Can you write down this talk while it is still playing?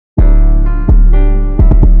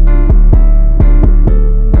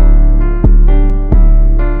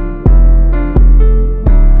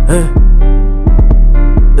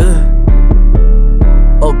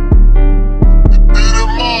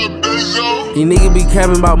These niggas be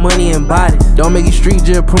capping about money and bodies. Don't make it street,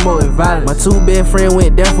 just promoting violence. My two best friend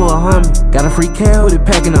went down for a hummy. Got a free cab with it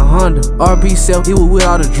packing a Honda. RP self, he was with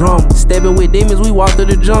all the drama. Stepping with demons, we walked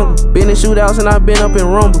through the jungle. Been in shootouts and I been up in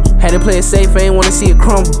rumbles. Had to play it safe, I ain't wanna see it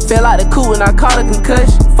crumble. Fell out the coupe and I caught a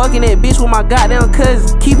concussion. Fucking that bitch with my goddamn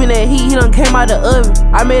cousin. Keeping that heat, he done came out the oven.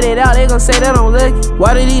 I made it out, they gon' say that I'm lucky.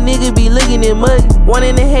 Why do these niggas be looking at muggy? One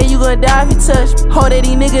in the head, you gon' die if you touch me. Hold that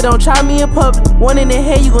these niggas don't try me in public. One in the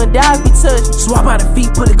head, you gon' die if you touch me. Swap out the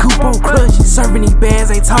feet, put the coupe on crutches. Serving these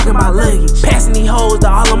bands, ain't talking about luggage. Passing these hoes to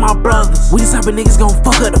all of my brothers. We the type of niggas gon'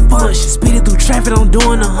 fuck up the function. Speeding through traffic, I'm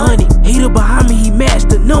doing 100. Heater behind me, he matched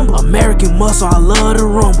the number. American muscle, I love the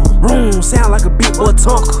rumble. Room sound like a big boy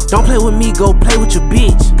tonker. Don't play with me, go play with your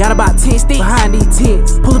bitch. Got about 10 sticks behind these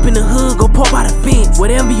tents. Pull up in the hood, go pop out the fence.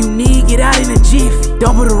 Whatever you need, get out in a jiffy.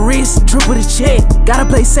 Double the wrist, triple the check. Gotta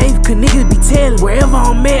play safe, cause niggas be telling. Wherever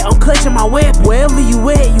I'm at, I'm clutching my weapon. Wherever you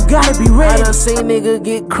at, you gotta be ready. I done seen niggas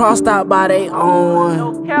get crossed out by they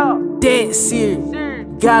own. Dead serious.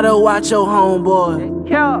 Gotta watch your homeboy.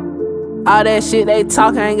 All that shit they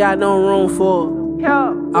talk, I ain't got no room for.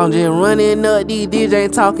 I'm just running up, these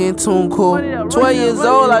DJ talking tune cool. 12 years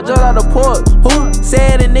old, I jumped out the porch. Who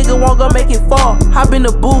said a nigga won't go make it fall? Hop in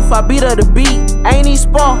the booth, I beat up the beat. Ain't even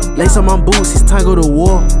spar. Lace on my boots, it's time go to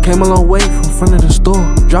war. Came a long way from front of the store.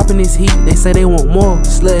 Dropping this heat, they say they want more.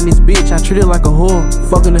 Slutting this bitch, I treat her like a whore.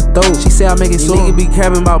 Fucking the throat, she say I make it sore. Niggas be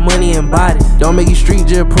capping about money and bodies. Don't make it street,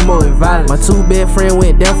 just promoting violence. My two best friend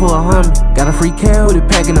went down for a hummy. Got a free cab with it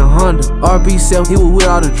packing a Honda. RP self, he was with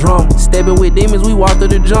all the drama. Stepping with demons, we walked through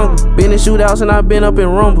the jungle. Been in shootouts and I been up in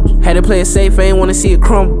rumbles. Had to play it safe, I ain't wanna see it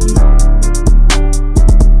crumble.